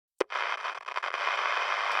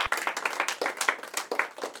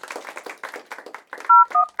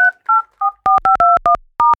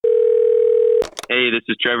this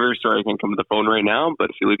is Trevor. Sorry I can't come to the phone right now, but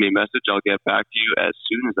if you leave me a message, I'll get back to you as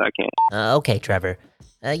soon as I can. Okay, Trevor.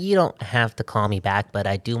 You don't have to call me back, but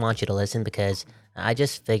I do want you to listen because I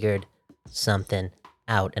just figured something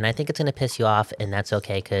out. And I think it's going to piss you off, and that's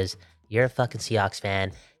okay because you're a fucking Seahawks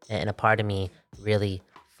fan, and a part of me really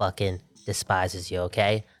fucking despises you,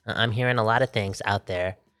 okay? I'm hearing a lot of things out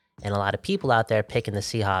there, and a lot of people out there picking the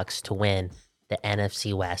Seahawks to win the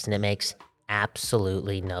NFC West, and it makes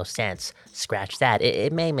absolutely no sense. Scratch that.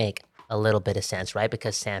 It may make a little bit of sense, right?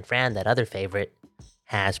 Because San Fran, that other favorite,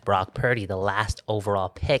 has Brock Purdy, the last overall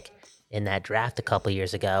pick in that draft a couple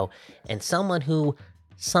years ago, and someone who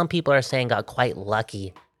some people are saying got quite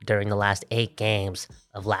lucky during the last 8 games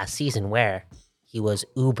of last season, where he was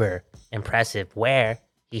uber impressive, where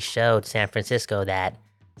he showed San Francisco that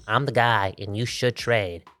I'm the guy and you should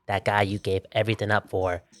trade that guy you gave everything up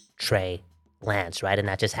for, Trey Lance, right? And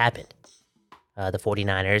that just happened. The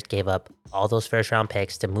 49ers gave up all those first-round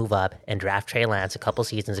picks to move up and draft Trey Lance a couple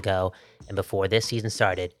seasons ago, and before this season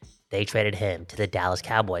started, they traded him to the Dallas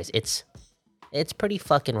Cowboys. It's pretty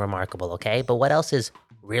fucking remarkable, okay? But what else is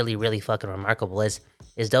really, really fucking remarkable is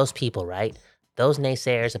those people, right? Those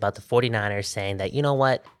naysayers about the 49ers saying that, you know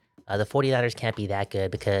what, the 49ers can't be that good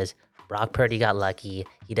because Brock Purdy got lucky.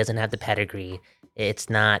 He doesn't have the pedigree. It's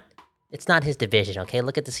not his division, okay?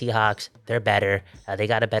 Look at the Seahawks. They're better. They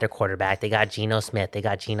got a better quarterback. They got Geno Smith.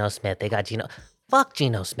 Fuck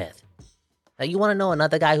Geno Smith. You want to know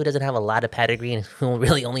another guy who doesn't have a lot of pedigree and who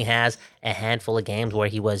really only has a handful of games where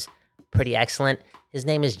he was pretty excellent? His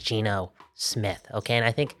name is Geno Smith, okay? And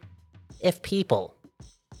I think if people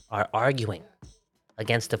are arguing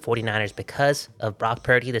against the 49ers because of Brock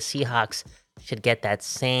Purdy, the Seahawks should get that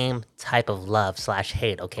same type of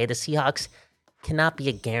love/hate, okay? The Seahawks cannot be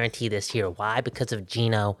a guarantee this year. Why? Because of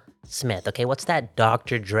Geno Smith. Okay, what's that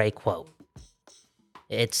Dr. Dre quote?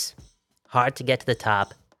 It's hard to get to the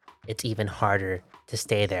top. It's even harder to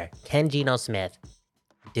stay there. Can Geno Smith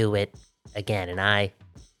do it again? And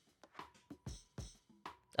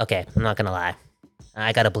okay, I'm not gonna lie.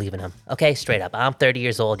 I gotta believe in him. Okay, straight up. I'm 30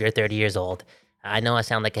 years old. You're 30 years old. I know I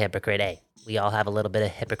sound like a hypocrite. Hey, we all have a little bit of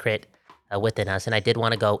hypocrite within us. And I did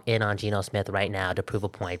want to go in on Geno Smith right now to prove a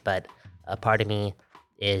point, but a part of me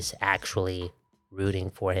is actually rooting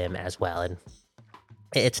for him as well. And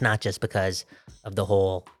it's not just because of the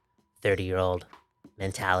whole 30-year-old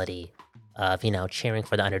mentality of, cheering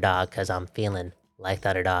for the underdog because I'm feeling like the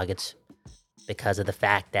underdog. It's because of the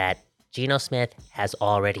fact that Geno Smith has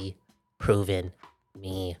already proven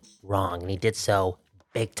me wrong, and he did so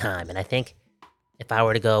big time. And I think if I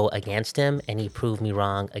were to go against him and he proved me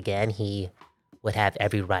wrong again, he would have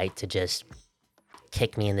every right to just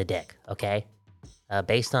kick me in the dick, okay?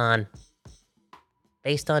 Based on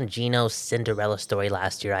Geno's Cinderella story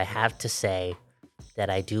last year, I have to say that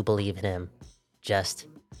I do believe in him just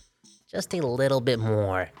a little bit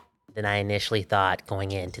more than I initially thought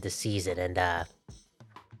going into the season. And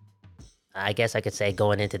I guess I could say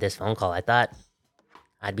going into this phone call, I thought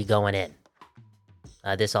I'd be going in.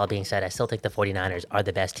 This all being said, I still think the 49ers are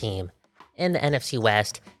the best team in the NFC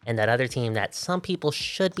West, and that other team that some people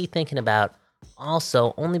should be thinking about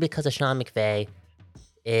also only because of Sean McVay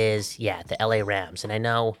is, the LA Rams. And I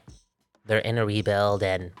know they're in a rebuild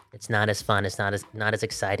and it's not as fun, it's not as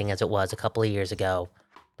exciting as it was a couple of years ago.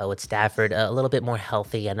 But with Stafford a little bit more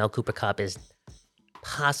healthy, I know Cooper Kupp is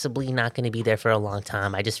possibly not going to be there for a long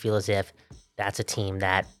time. I just feel as if that's a team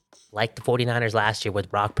that, like the 49ers last year with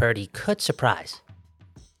Brock Purdy, could surprise.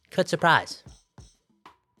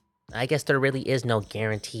 I guess there really is no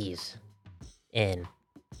guarantees in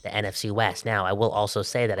the NFC West. Now, I will also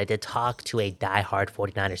say that I did talk to a diehard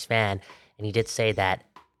 49ers fan, and he did say that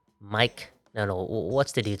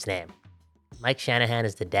what's the dude's name? Mike Shanahan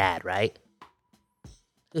is the dad, right?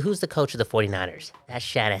 Who's the coach of the 49ers? That's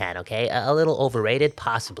Shanahan, okay? A little overrated,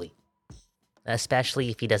 possibly. Especially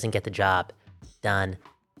if he doesn't get the job done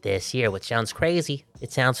this year, which sounds crazy.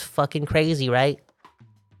 It sounds fucking crazy, right?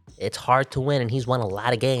 It's hard to win, and he's won a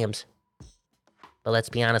lot of games. But let's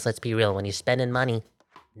be honest, let's be real. When you're spending money,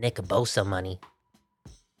 Nick Bosa money,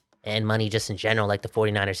 and money just in general like the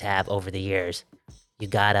 49ers have over the years, you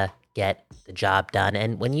gotta get the job done.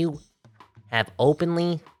 And when you have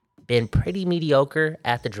openly been pretty mediocre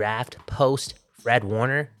at the draft post Fred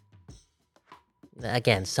Warner,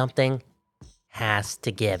 again, something has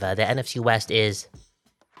to give. The NFC West is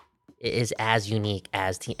as unique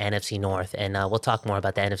as the NFC North, and we'll talk more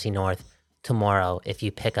about the NFC North tomorrow if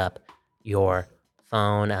you pick up your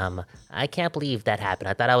phone. I can't believe that happened.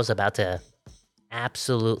 I thought I was about to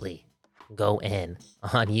absolutely go in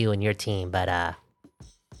on you and your team, but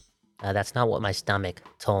that's not what my stomach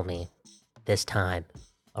told me this time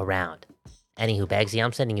around. Anywho, Bagsy,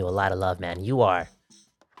 I'm sending you a lot of love, man. You are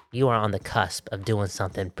on the cusp of doing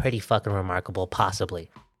something pretty fucking remarkable,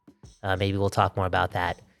 possibly. Maybe we'll talk more about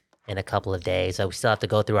that in a couple of days. We still have to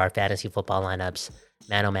go through our fantasy football lineups.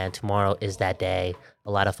 Man, oh man, tomorrow is that day.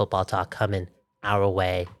 A lot of football talk coming our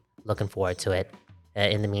way. Looking forward to it.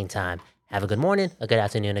 In the meantime, have a good morning, a good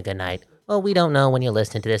afternoon, a good night. Well, we don't know when you're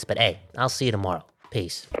listening to this, but hey, I'll see you tomorrow.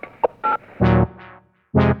 Peace.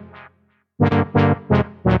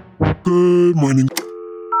 Good morning.